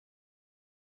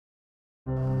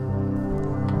Yeah,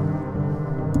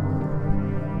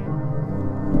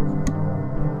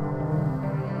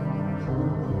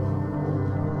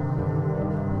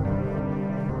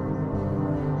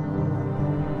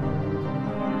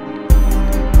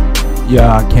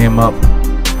 I came up.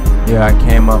 Yeah, I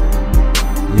came up.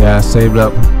 Yeah, I saved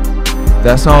up.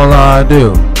 That's all I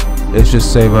do. It's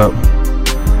just save up.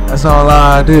 That's all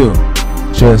I do.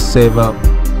 Just save up.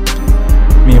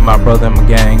 Me and my brother and my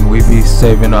gang, we be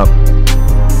saving up.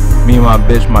 Me and my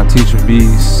bitch, my teacher be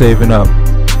saving up.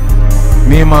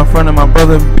 Me and my friend and my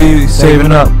brother be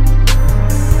saving up.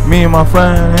 Me and my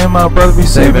friend and my brother be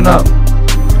saving up.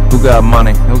 Who got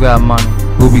money? Who got money?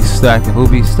 Who be stacking? Who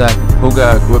be stacking? Who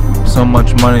got so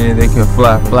much money they can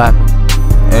flap?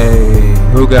 Hey,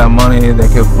 who got money they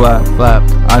can flap?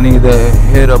 I need to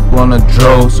hit up on a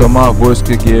dro so my voice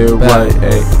could get right.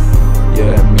 Hey,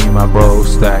 yeah, me and my bro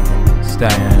stacking,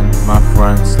 my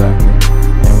friend stacking,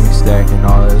 and we stacking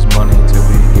all this money till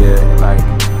we get like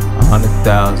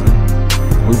 100,000.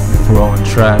 We be throwing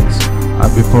tracks.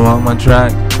 I be promoting my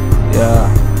track.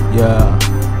 Yeah,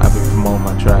 I be promoting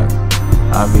my track.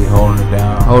 I be holding it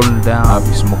down. I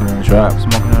be smoking in the trap,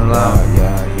 smoking it loud.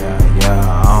 Yeah.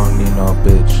 I don't need no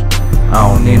bitch. I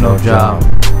don't need no job.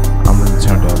 I'm really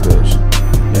turned up bitch.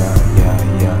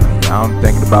 Yeah. I'm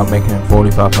thinking about making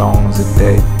 45 songs a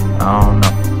day. I don't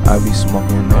know. I be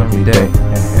smoking every day.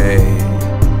 Hey,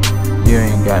 you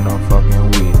ain't got no fucking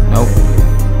weed. Nope.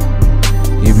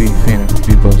 You be feeling for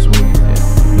people's weed.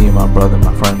 Yeah. Me and my brother,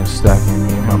 my friend is stacking.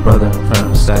 Me and my brother, my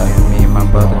friend is stacking. Me and my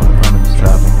brother, my friend is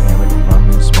trapping.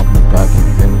 Smoking the pack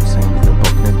and then we sing with the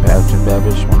poking and patch and bad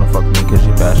bitch wanna fuck me cause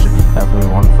she bashing.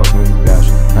 Everyone wanna fuck me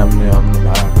bashing. Having it on the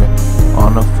back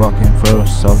on the fucking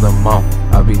first of the month.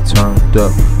 I be turned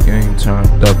up, you ain't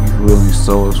turned up, you really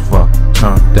so as fuck.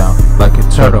 Turned down like a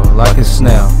turtle, like a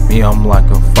snail. Me, I'm like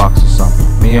a fox or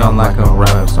something. Me, I'm like a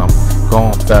rat or something.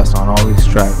 Going fast on all these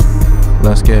tracks.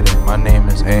 Let's get it, my name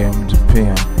is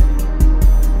Amtopm.